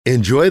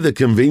Enjoy the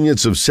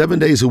convenience of 7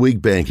 days a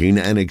week banking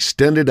and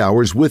extended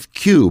hours with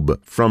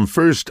Cube from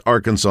First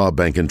Arkansas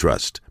Bank and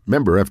Trust.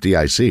 Member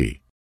FDIC.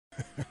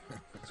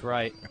 That's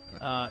right.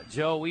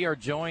 Joe, we are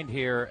joined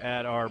here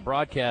at our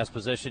broadcast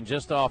position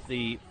just off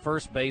the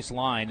first base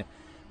line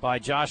by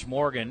Josh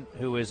Morgan,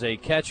 who is a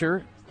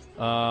catcher.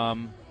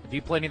 Do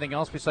you play anything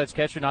else besides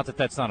catcher? Not that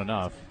that's not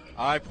enough.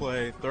 I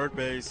play third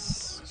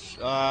base,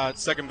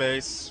 second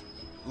base,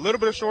 a little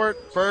bit of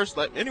short, first,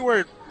 like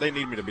anywhere they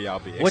need me to be, I'll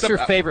be. What's your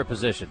favorite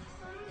position?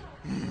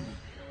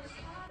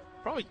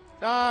 Probably.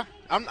 I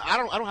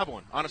don't have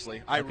one,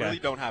 honestly. I really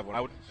don't have one.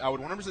 I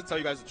would 100% tell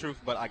you guys the truth,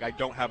 but I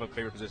don't have a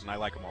favorite position. I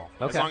like them all.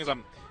 Okay. As long as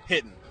I'm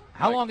hitting.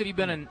 How long have you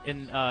been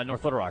in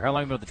North Little Rock? How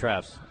long have you been with the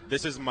Travs?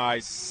 This is my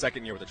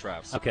second year with the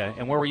Travs. Okay,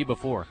 and where were you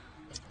before?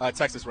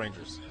 Texas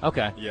Rangers.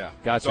 Okay. Yeah.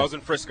 Gotcha. So I was in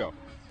Frisco.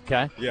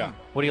 Okay. Yeah.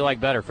 What do you like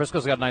better?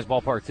 Frisco's got a nice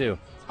ballpark, too.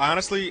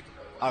 Honestly,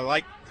 I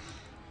like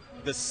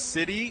the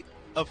city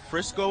of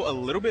Frisco a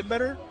little bit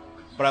better,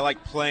 but I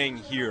like playing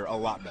here a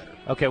lot better.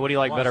 Okay, what do you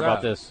like better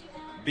about this?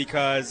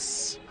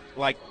 Because,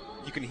 like,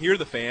 you can hear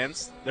the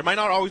fans. There might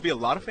not always be a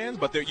lot of fans,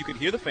 but you can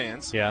hear the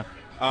fans. Yeah.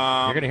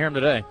 You're going to hear them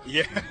today.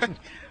 Yeah.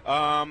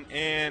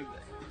 And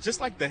just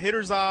like the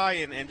hitter's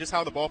eye and just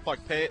how the ballpark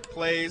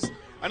plays.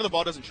 I know the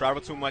ball doesn't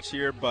travel too much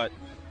here, but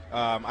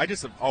I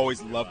just have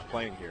always loved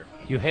playing here.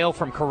 You hail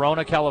from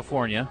Corona,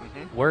 California.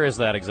 Mm-hmm. Where is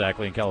that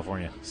exactly in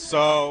California?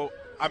 So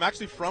I'm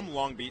actually from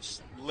Long Beach,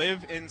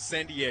 live in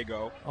San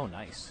Diego. Oh,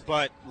 nice.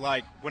 But,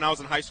 like, when I was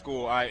in high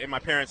school, and my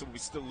parents, we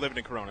still lived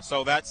in Corona.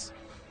 So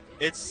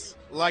it's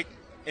like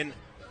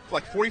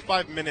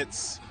 45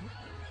 minutes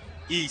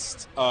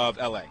east of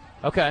L.A.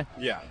 Okay.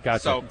 Yeah.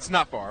 Gotcha. So it's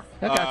not far.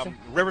 I gotcha.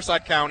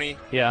 Riverside County.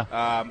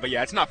 Yeah. But,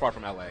 yeah, it's not far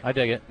from L.A. I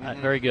dig it.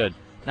 Mm-hmm. Very good.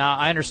 Now,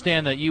 I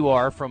understand that you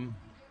are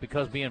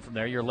because being from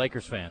there, you're a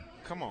Lakers fan.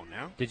 Come on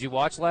now. Did you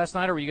watch last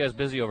night, or were you guys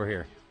busy over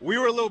here? We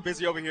were a little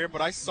busy over here,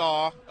 but I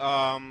saw,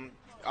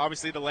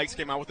 obviously, the Lakers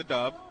came out with the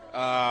dub.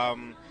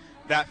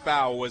 That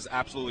foul was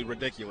absolutely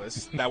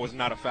ridiculous. That was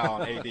not a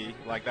foul on AD.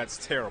 Like,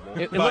 that's terrible.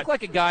 It looked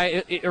like a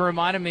guy. It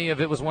reminded me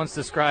of, it was once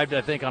described,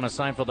 I think, on a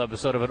Seinfeld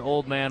episode of an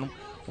old man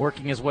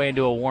working his way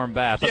into a warm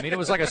bath. I mean, it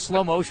was like a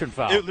slow motion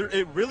foul.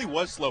 It really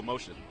was slow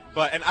motion.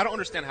 And I don't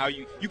understand how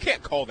you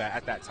can't call that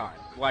at that time.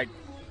 Like,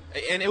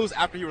 and it was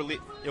after he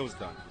released. It was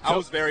done. I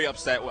was very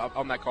upset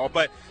on that call,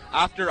 but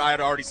after I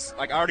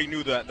already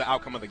knew the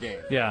outcome of the game.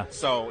 Yeah.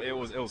 So it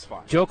was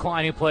fine. Joe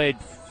Klein, who played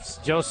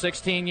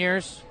 16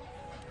 years.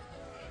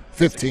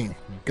 15.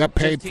 Got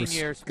paid 15 for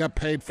years. Got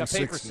paid for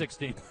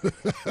 16.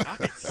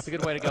 That's a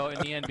good way to go.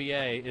 And the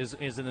NBA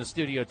is in the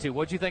studio too.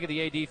 What'd you think of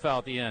the AD foul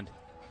at the end?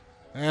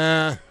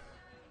 I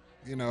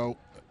didn't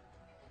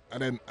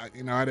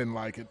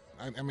like it.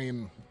 I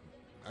didn't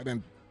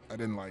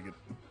like it.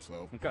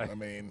 So okay. I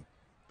mean,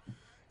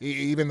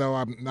 even though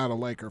I'm not a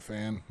Laker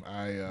fan,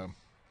 I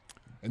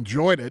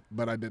enjoyed it,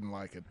 but I didn't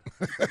like it.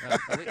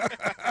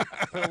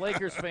 For the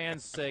Lakers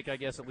fans' sake, I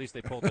guess at least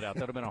they pulled it out.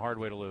 That would have been a hard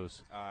way to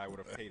lose. I would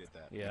have hated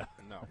that. Yeah.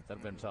 No. That would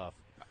have been tough.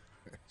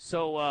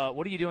 So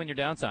what do you do in your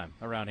downtime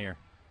around here?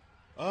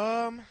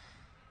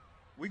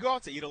 We go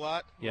out to eat a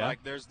lot. Yeah.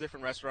 Like, there's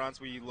different restaurants.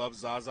 We love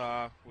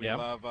Zaza. We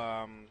love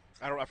I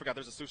forgot,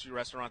 there's a sushi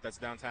restaurant that's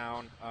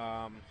downtown.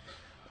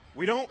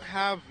 We don't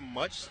have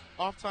much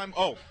off time.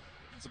 Oh,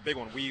 it's a big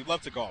one. We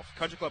love to golf.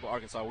 Country Club of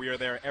Arkansas. We are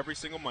there every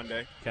single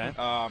Monday. Okay.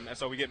 And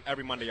so we get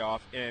every Monday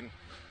off, and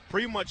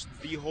pretty much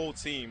the whole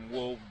team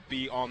will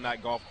be on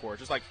that golf course.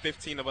 Just like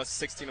 15 of us,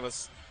 16 of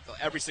us,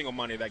 every single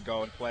Monday that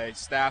go and play,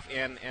 staff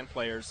and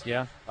players.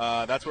 Yeah.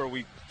 That's where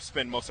we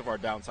spend most of our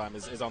downtime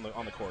is on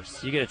the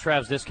course. You get a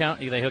Travs discount?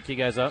 They hook you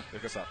guys up?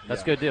 Hook us up.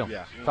 That's a good deal.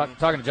 Yeah.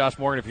 Talking to Josh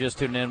Morgan, if you're just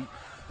tuning in,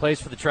 plays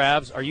for the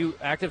Travs. Are you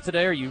active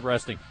today, or are you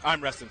resting?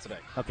 I'm resting today.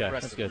 Okay,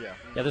 that's good. Yeah.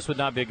 Yeah, this would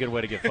not be a good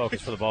way to get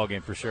focused for the ball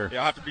game for sure. Yeah,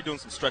 I'll have to be doing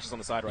some stretches on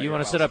the side right You here.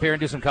 want to sit up here and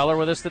do some color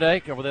with us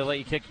today? Or will they let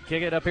you kick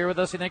it up here with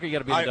us, you think, or you got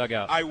to be in the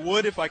dugout? I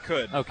would if I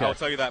could. Okay. I'll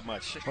tell you that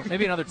much. Well,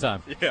 maybe another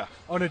time. Yeah.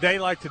 On a day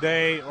like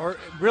today, or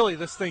really,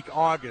 let's think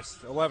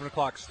August, 11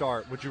 o'clock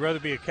start, would you rather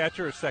be a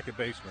catcher or second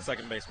baseman?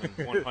 Second baseman,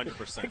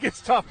 100%. It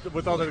gets tough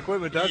with all that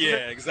equipment, doesn't it?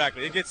 Yeah,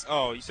 exactly. It gets,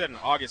 you said in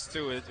August,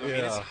 too. I mean,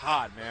 it's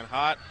hot, man.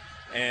 Hot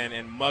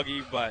and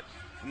muggy, but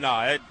no,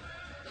 I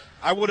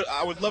would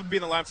love to be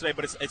in the lineup today,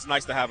 but it's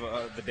nice to have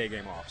the day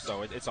game off.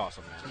 So it's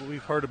awesome, man.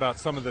 We've heard about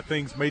some of the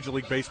things Major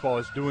League Baseball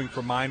is doing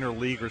for minor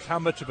leaguers. How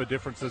much of a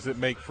difference does it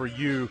make for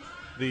you,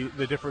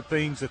 the different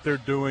things that they're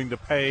doing, the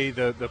pay,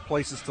 the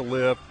places to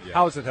live? Yeah.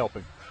 How is it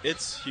helping?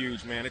 It's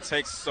huge, man. It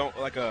takes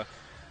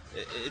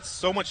it's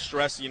so much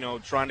stress,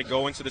 trying to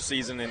go into the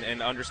season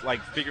and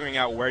figuring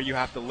out where you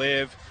have to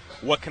live,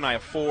 what can I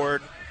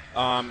afford,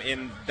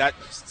 and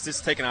that's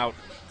just taken out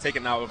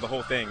of the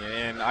whole thing.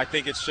 And I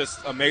think it's just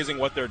amazing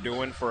what they're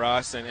doing for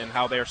us and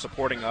how they are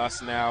supporting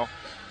us now.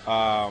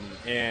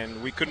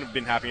 And we couldn't have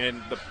been happier.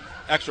 And the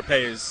extra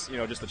pay is,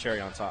 just the cherry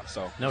on top.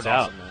 So no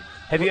doubt. Awesome, man.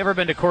 Have you ever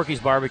been to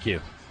Corky's Barbecue?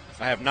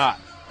 I have not.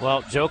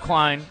 Well, Joe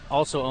Klein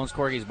also owns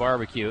Corky's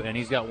Barbecue, and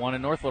he's got one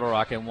in North Little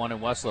Rock and one in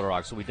West Little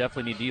Rock. So we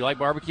definitely need. Do you like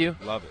barbecue?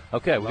 Love it.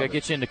 Okay, we got to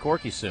get you into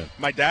Corky soon.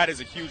 My dad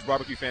is a huge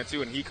barbecue fan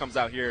too, and he comes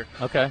out here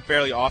Okay.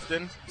 fairly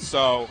often.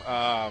 So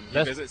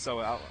he visits. So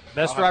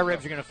Best I'll dry have to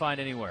ribs go. you're going to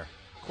find anywhere.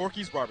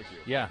 Corky's Barbecue.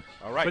 Yeah.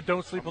 All right. But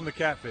don't sleep on the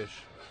catfish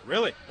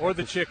Really? or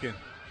the chicken.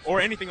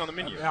 Or anything on the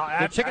menu.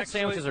 The chicken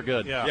sandwiches are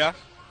good. Yeah. Yeah.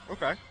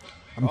 Okay.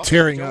 I'm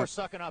tearing Joe, we're up.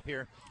 sucking up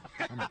here.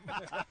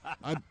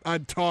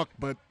 I'd talk,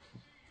 but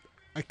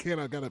I can't.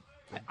 I got to.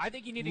 I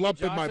think you need to Lump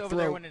get in my Josh over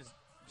there throat. when his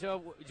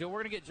Joe, we're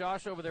going to get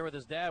Josh over there with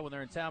his dad when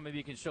they're in town. Maybe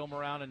you can show him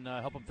around and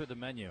help him through the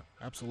menu.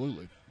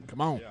 Absolutely.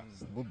 Come on. Yeah.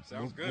 We'll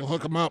Sounds good. We'll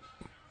hook them up.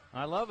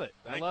 I love it.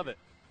 Thank I love you. it.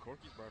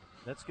 Corky's Barbecue.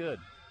 That's good.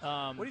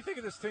 What do you think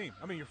of this team?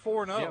 I mean, you're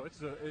 4-0. Yep.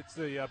 It's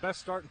the best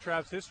start in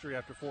Travs history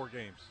after 4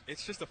 games.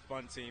 It's just a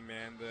fun team,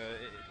 man.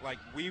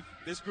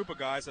 This group of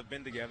guys have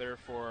been together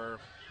for,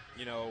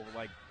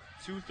 like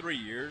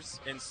 2-3 years,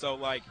 and so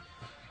like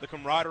the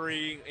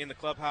camaraderie in the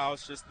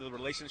clubhouse, just the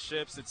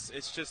relationships,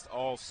 it's just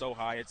all so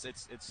high.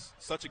 It's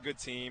such a good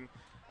team,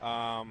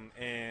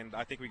 and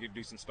I think we could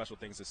do some special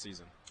things this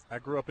season. I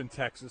grew up in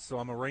Texas, so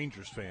I'm a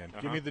Rangers fan.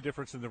 Give me the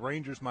difference in the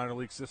Rangers minor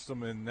league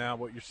system and now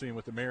what you're seeing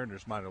with the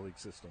Mariners minor league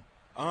system.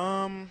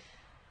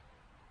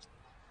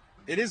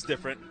 It is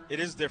different. It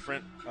is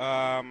different.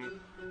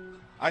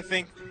 I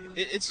think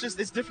it's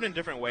different in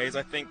different ways.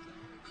 I think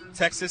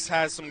Texas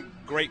has some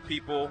great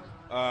people.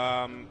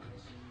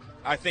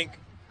 I think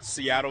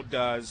Seattle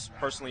does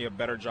personally a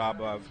better job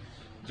of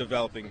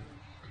developing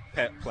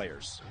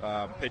players,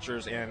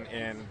 pitchers and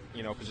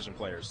position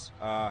players.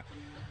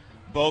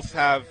 Both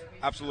have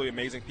absolutely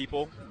amazing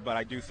people, but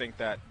I do think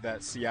that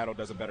Seattle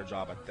does a better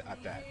job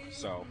at that.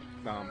 So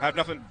I have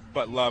nothing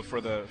but love for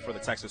the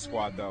Texas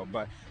squad, though.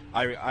 But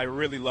I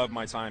really love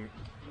my time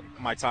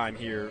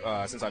here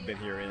since I've been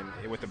here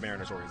with the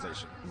Mariners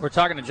organization. We're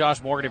talking to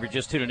Josh Morgan. If you're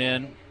just tuning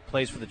in,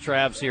 plays for the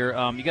Travs here.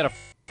 You got a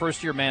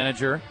first-year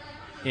manager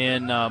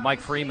in Mike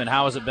Freeman.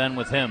 How has it been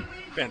with him?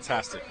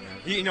 Fantastic, man.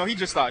 He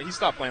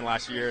stopped playing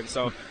last year, and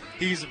so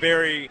he's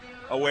very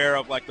aware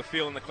of like the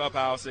feel in the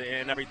clubhouse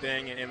and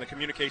everything, and the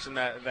communication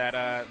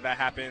that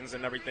happens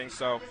and everything.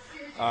 So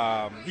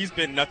he's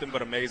been nothing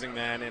but amazing,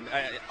 man, and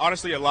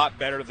honestly a lot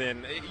better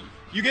than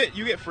you get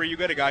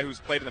a guy who's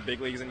played in the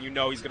big leagues, and he's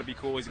going to be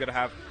cool. He's going to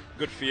have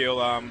good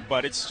feel,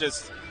 but it's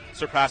just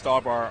surpassed all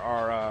of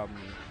our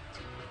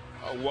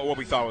what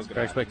we thought was going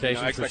to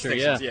expectations. For sure,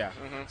 yeah.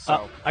 Mm-hmm.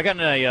 So I got in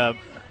there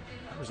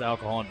was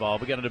alcohol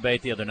involved. We got in a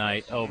debate the other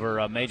night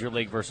over Major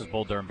League versus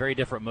Bull Durham. Very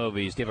different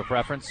movies. Do you have a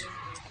preference?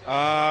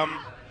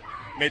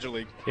 Major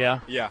League. Yeah?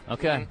 Yeah.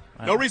 Okay.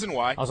 Mm-hmm. No reason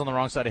why. I was on the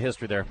wrong side of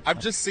history there. I've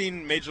just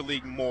seen Major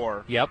League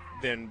more Yep.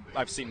 than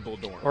I've seen Bull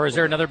Durham. Or is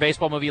there another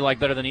baseball movie you like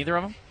better than either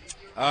of them?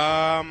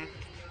 I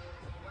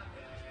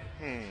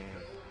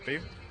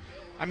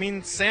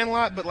mean,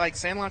 Sandlot, but like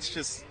Sandlot's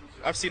just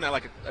I've seen that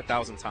like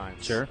 1,000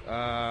 times. Sure.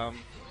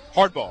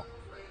 Hardball.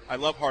 I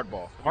love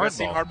Hardball. Have you guys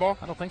seen Hardball?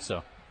 I don't think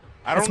so.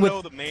 I don't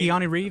know the main.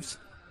 Keanu Reeves?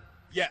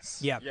 Yes.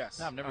 Yeah. Yes.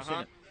 No, I've never seen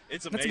it.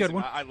 It's amazing. That's a good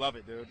one. I love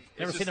it, dude.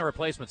 Never seen the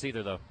replacements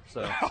either, though.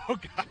 So. Oh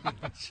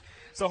gosh.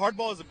 So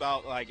Hardball is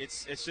about like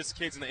it's just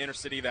kids in the inner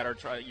city that are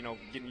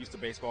getting used to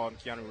baseball, and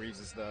Keanu Reeves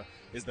is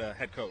the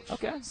head coach.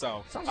 Okay.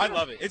 So Sounds I good.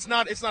 love it. It's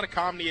not a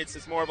comedy.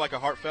 It's more of like a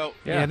heartfelt.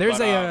 Yeah, there's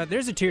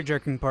a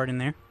tear-jerking part in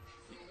there.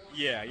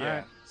 Yeah. All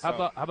right.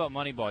 So, How about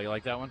Moneyball? You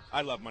like that one?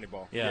 I love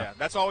Moneyball. Yeah.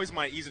 That's always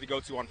my easy to go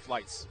to on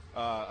flights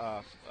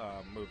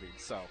movie.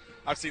 So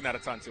I've seen that a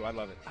ton too. I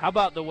love it. How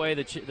about the way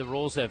the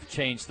rules have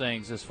changed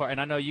things as far?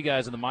 And I know you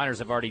guys in the minors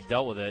have already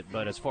dealt with it,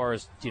 but as far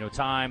as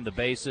time, the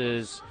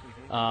bases,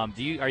 are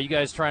you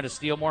guys trying to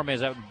steal more? I mean,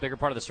 is that a bigger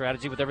part of the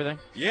strategy with everything?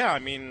 Yeah, I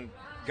mean,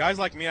 guys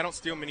like me, I don't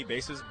steal many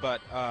bases, but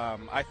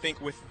I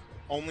think with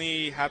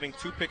only having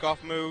 2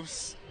 pickoff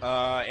moves,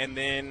 and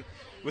then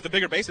with the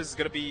bigger bases, it's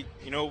going to be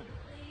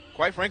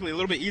quite frankly a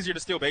little bit easier to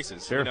steal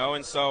bases. Sure.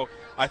 And so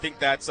I think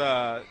that's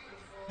going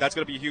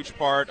to be a huge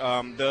part.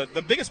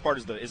 The biggest part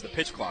is the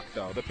pitch clock,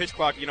 though. The pitch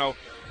clock,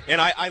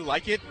 and I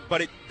like it,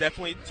 but it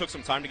definitely took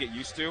some time to get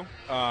used to.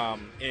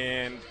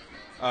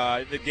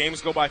 The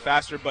games go by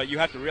faster, but you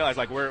have to realize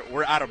like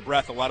we're out of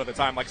breath a lot of the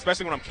time. Like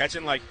especially when I'm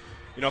catching, like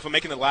if I'm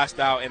making the last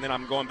out and then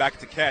I'm going back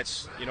to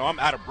catch, I'm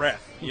out of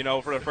breath.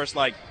 For the first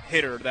like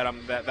hitter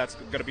that's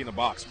going to be in the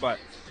box. But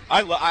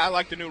I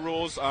like the new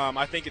rules.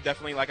 I think it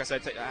definitely, like I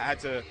said, I had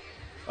to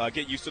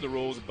get used to the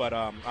rules, but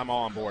I'm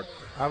all on board.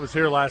 I was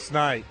here last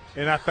night,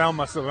 and I found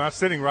myself, and I was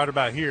sitting right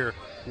about here,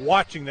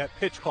 watching that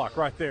pitch clock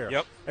right there.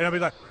 Yep. And I'd be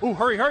like, "Ooh,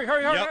 hurry!" Yep,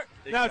 Now,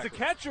 exactly. as a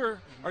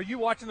catcher, are you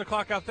watching the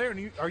clock out there,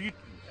 and are you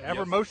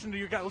ever motion to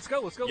your guy? Let's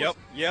go.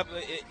 Yep.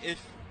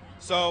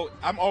 So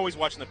I'm always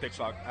watching the pitch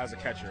clock as a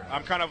catcher.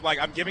 I'm kind of like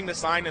I'm giving the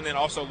sign and then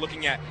also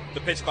looking at the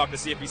pitch clock to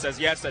see if he says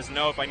yes, says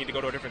no, if I need to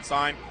go to a different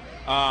sign.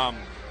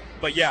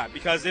 But yeah,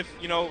 because if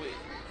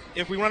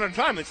we run out of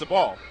time, it's the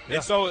ball. Yeah.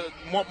 And so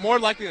more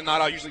likely than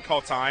not, I'll usually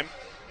call time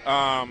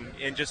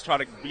and just try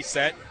to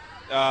reset.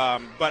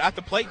 But at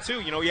the plate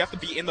too, you have to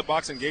be in the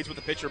box, engaged with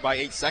the pitcher by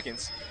 8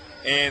 seconds.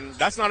 And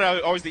that's not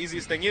always the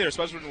easiest thing either,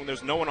 especially when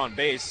there's no one on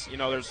base. You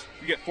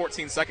get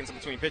 14 seconds in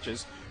between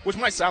pitches, which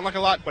might sound like a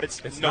lot, but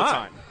it's no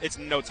time. It's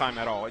no time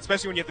at all,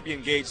 especially when you have to be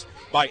engaged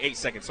by 8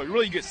 seconds. So you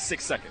really get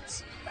 6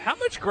 seconds. How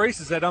much grace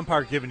is that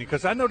umpire giving you?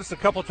 Because I noticed a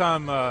couple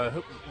times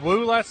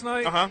Wu last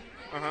night.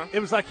 It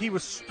was like he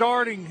was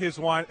starting his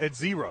wind at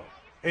 0,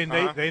 and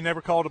they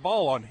never called a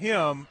ball on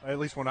him, at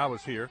least when I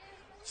was here.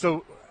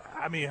 So,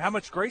 I mean, how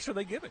much grace are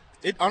they giving?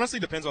 It honestly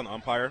depends on the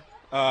umpire.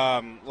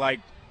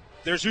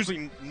 There's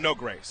usually no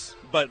grace.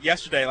 But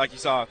yesterday, like you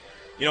saw,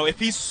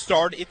 if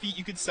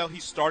you could tell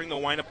he's starting the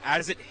windup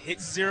as it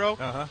hits 0,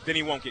 then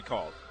he won't get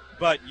called.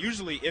 But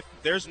usually, if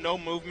there's no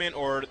movement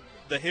or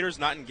the hitter's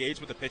not engaged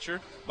with the pitcher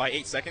by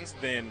 8 seconds,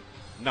 then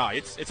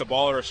it's a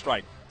ball or a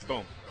strike.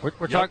 Boom.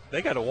 We're talking.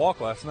 They got a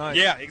walk last night.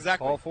 Yeah,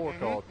 exactly. All 4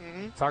 called.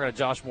 Talking to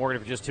Josh Morgan,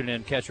 if you're just tuning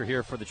in, catcher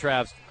here for the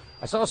Travs.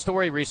 I saw a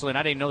story recently, and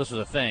I didn't know this was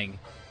a thing,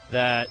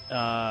 that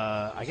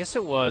I guess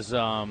it was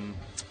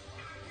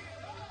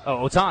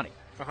Ohtani.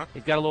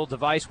 He's got a little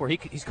device where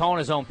he's calling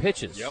his own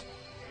pitches. Yep.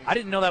 I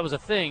didn't know that was a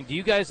thing. Do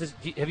you guys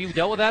have you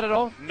dealt with that at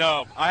all?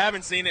 No, I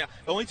haven't seen it.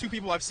 The only 2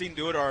 people I've seen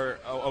do it are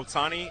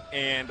Ohtani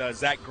and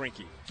Zach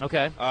Greinke.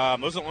 Okay.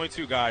 Those are the only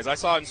 2 guys. I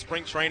saw in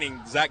spring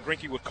training Zach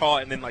Greinke would call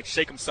it and then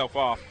shake himself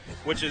off,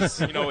 which is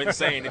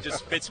insane. It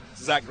just fits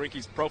Zach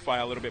Greinke's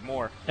profile a little bit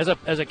more. As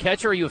a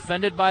catcher, are you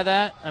offended by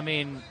that? I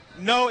mean,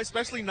 no,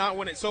 especially not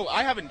when so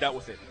I haven't dealt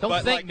with it.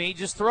 Don't think me,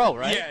 just throw,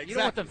 right? Yeah, exactly. You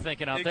don't want them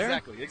thinking out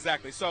there.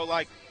 Exactly. So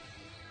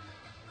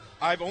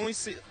I've only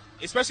seen,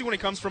 especially when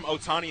it comes from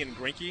Ohtani and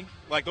Greinke,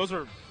 those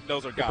are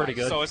guys. Pretty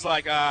good. So it's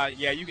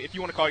if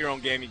you want to call your own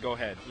game, you go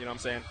ahead. You know what I'm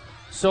saying?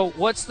 So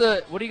what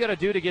do you got to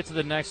do to get to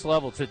the next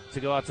level to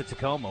go out to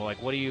Tacoma?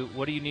 What do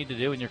you need to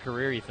do in your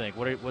career? You think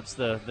what's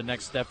the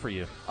next step for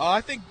you?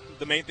 I think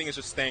the main thing is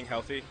just staying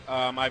healthy.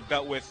 I've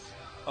dealt with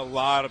a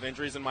lot of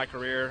injuries in my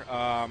career,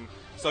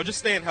 so just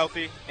staying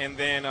healthy and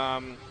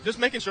then just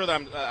making sure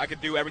that I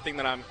could do everything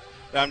that I'm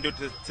doing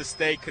to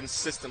stay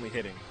consistently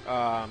hitting.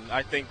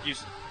 I think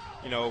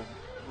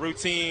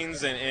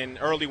routines and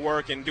early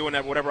work and doing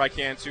whatever I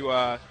can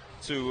to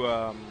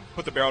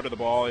put the barrel to the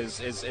ball is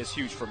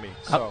huge for me.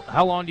 So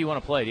how long do you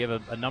want to play? Do you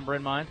have a number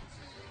in mind?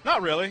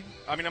 Not really.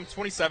 I mean, I'm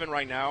 27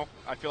 right now.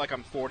 I feel like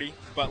I'm 40,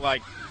 but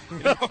that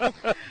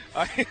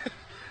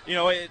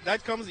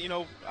comes.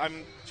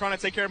 I'm trying to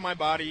take care of my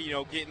body.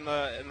 Get in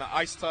the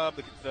ice tub,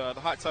 the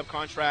hot tub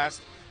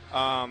contrast,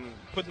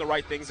 putting the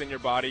right things in your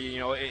body.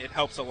 It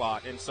helps a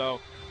lot. And so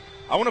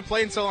I want to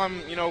play until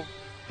I'm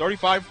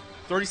 35.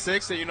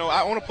 36,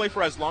 I want to play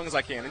for as long as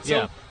I can.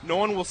 Until no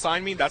one will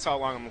sign me, that's how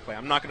long I'm going to play.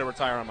 I'm not going to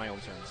retire on my own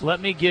terms.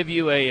 Let me give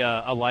you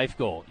a life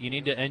goal. You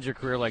need to end your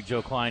career like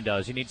Joe Klein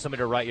does. You need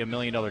somebody to write you $1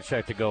 million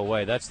check to go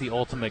away. That's the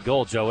ultimate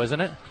goal, Joe, isn't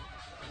it?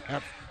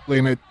 Absolutely,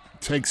 and it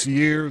takes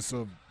years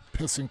of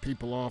pissing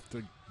people off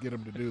to get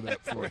them to do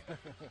that for you.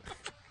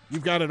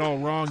 You've got it all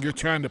wrong. You're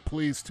trying to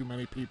please too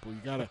many people.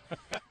 You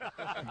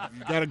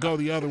gotta go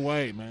the other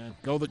way, man.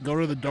 Go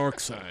to the dark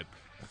side.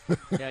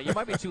 Yeah, you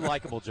might be too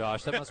likable,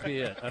 Josh. That must be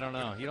it. I don't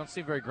know. You don't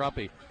seem very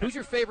grumpy. Who's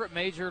your favorite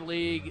major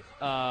league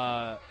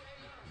catcher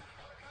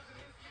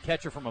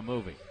from a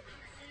movie?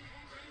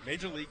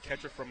 Major league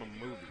catcher from a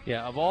movie.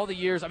 Yeah, of all the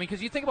years. I mean,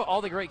 because you think about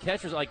all the great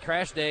catchers like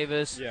Crash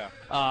Davis. Yeah.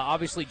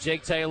 Obviously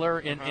Jake Taylor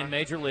in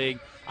Major League.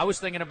 I was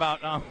thinking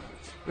about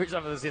we were talking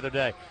about this the other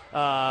day.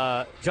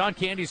 John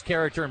Candy's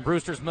character in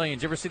Brewster's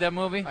Millions. You ever see that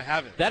movie? I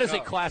haven't. That is a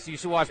classic. You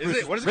should watch.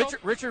 What is it called?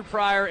 Richard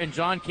Pryor and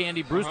John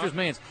Candy, Brewster's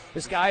Millions.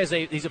 This guy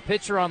he's a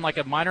pitcher on like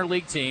a minor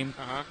league team.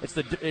 It's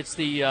like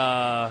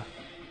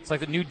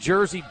the New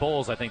Jersey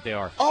Bulls, I think they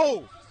are.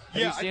 Oh.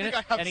 Have you seen it?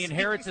 And he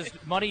inherits his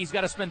money. He's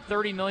got to spend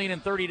 $30 million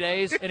in 30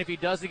 days, and if he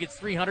does, he gets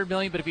 $300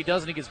 million. But if he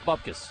doesn't, he gets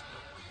bupkis.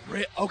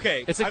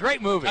 Okay, it's a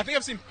great movie. I think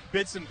I've seen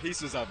bits and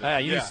pieces of it. Yeah,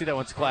 you need to see that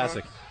one. It's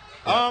classic.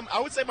 I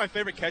would say my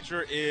favorite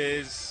catcher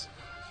is,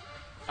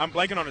 I'm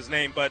blanking on his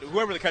name, but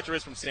whoever the catcher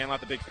is from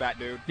Sandlot, the big fat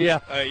dude. Yeah.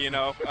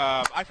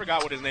 I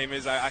forgot what his name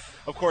is. I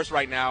of course,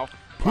 right now.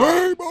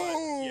 Play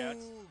ball.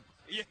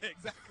 Yeah,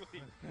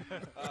 exactly.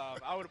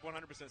 I would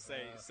 100%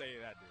 say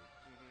that dude.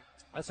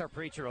 That's our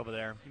preacher over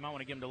there. You might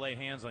want to get him to lay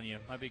hands on you.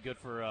 Might be good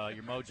for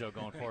your mojo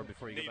going forward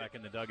before you get back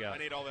in the dugout. I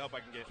need all the help I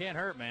can get. Can't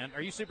hurt, man.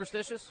 Are you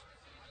superstitious?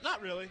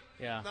 Not really.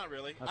 Yeah. Not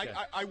really. Okay.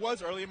 I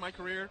was early in my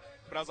career,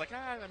 but I was like,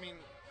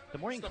 the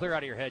more you can clear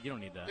out of your head, you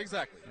don't need that.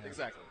 Exactly.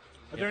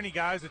 Are there any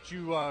guys that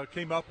you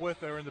came up with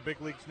that are in the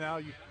big leagues now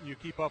you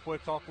keep up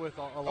with, talk with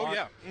a lot? Oh,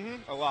 yeah.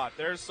 A lot.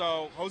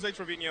 Jose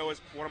Trevino is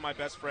one of my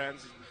best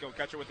friends. He's a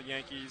catcher with the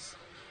Yankees.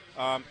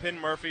 Penn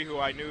Murphy, who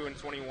I knew in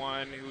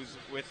 21, who's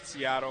with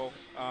Seattle.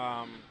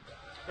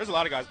 There's a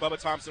lot of guys. Bubba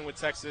Thompson with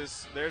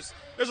Texas. There's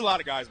a lot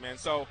of guys, man.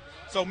 So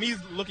me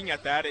looking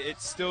at that,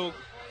 it's still,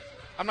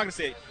 I'm not going to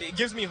say it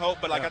gives me hope,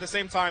 but at the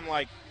same time,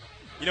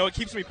 it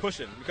keeps me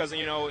pushing because,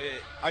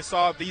 I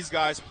saw these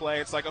guys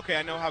play. It's like, okay,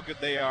 I know how good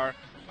they are.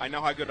 I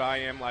know how good I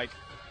am. I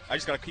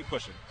just got to keep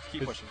pushing.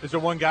 Keep pushing. Is there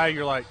one guy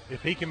you're like,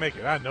 if he can make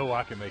it, I know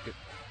I can make it?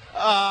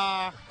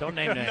 Don't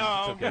name names.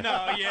 No, It's okay.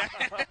 no, yeah.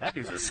 That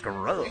dude's a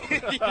scrub.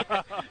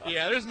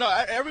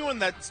 Yeah, everyone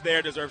that's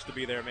there deserves to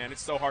be there, man.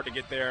 It's so hard to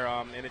get there,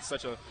 and it's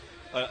such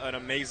an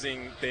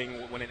amazing thing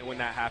when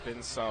that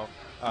happens. So,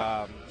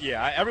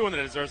 everyone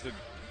that deserves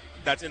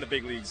that's in the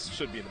big leagues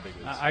should be in the big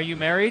leagues. Are you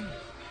married?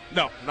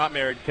 No, not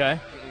married. Okay.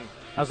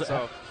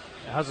 Mm-mm.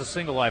 How's the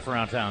single life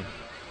around town?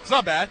 It's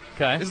not bad.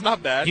 Okay. It's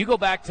not bad. Do you go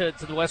back to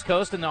the West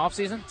Coast in the off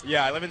season?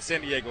 Yeah, I live in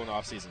San Diego in the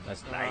off season.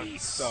 That's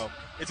nice. So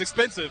it's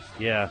expensive.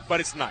 Yeah, but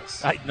it's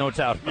nice. No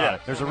doubt about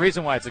it. There's a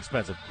reason why it's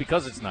expensive,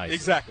 because it's nice.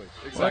 Exactly.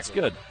 Well, that's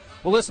good.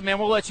 Well, listen, man,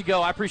 we'll let you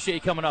go. I appreciate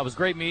you coming up. It was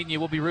great meeting you.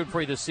 We'll be rooting for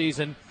you this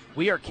season.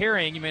 We are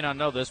carrying, you may not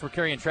know this, we're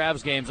carrying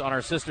Travs games on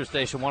our sister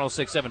station,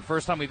 106.7.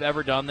 First time we've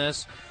ever done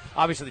this.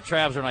 Obviously, the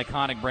Travs are an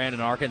iconic brand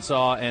in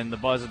Arkansas, and the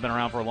Buzz has been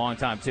around for a long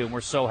time, too. And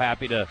we're so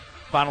happy to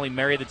finally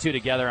marry the two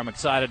together. I'm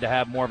excited to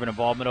have more of an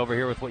involvement over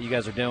here with what you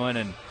guys are doing,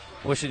 and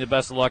wishing you the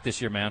best of luck this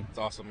year, man. It's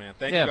awesome, man.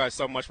 Thank you guys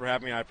so much for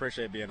having me. I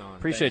appreciate being on.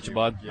 Appreciate you,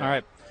 bud. Yeah. All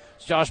right.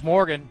 It's Josh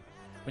Morgan.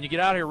 When you get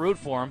out here, root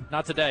for him.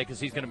 Not today, because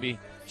he's going to be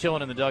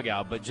chilling in the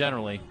dugout, but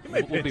generally,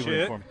 we'll be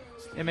rooting for him.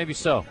 Yeah, maybe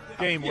so.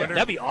 Game winner.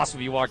 That'd be awesome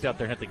if you walked out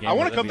there and hit the game. I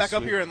want to come back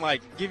up here and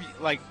give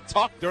you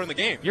talk during the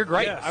game. You're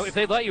great. Yes. If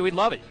they'd let you, we'd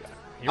love it.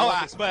 I'll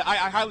ask, but I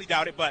highly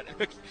doubt it. But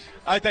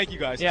I thank you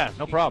guys. Yeah,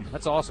 no problem.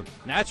 That's awesome.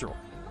 Natural.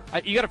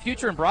 You got a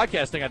future in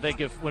broadcasting, I think,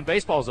 when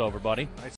baseball's over, buddy.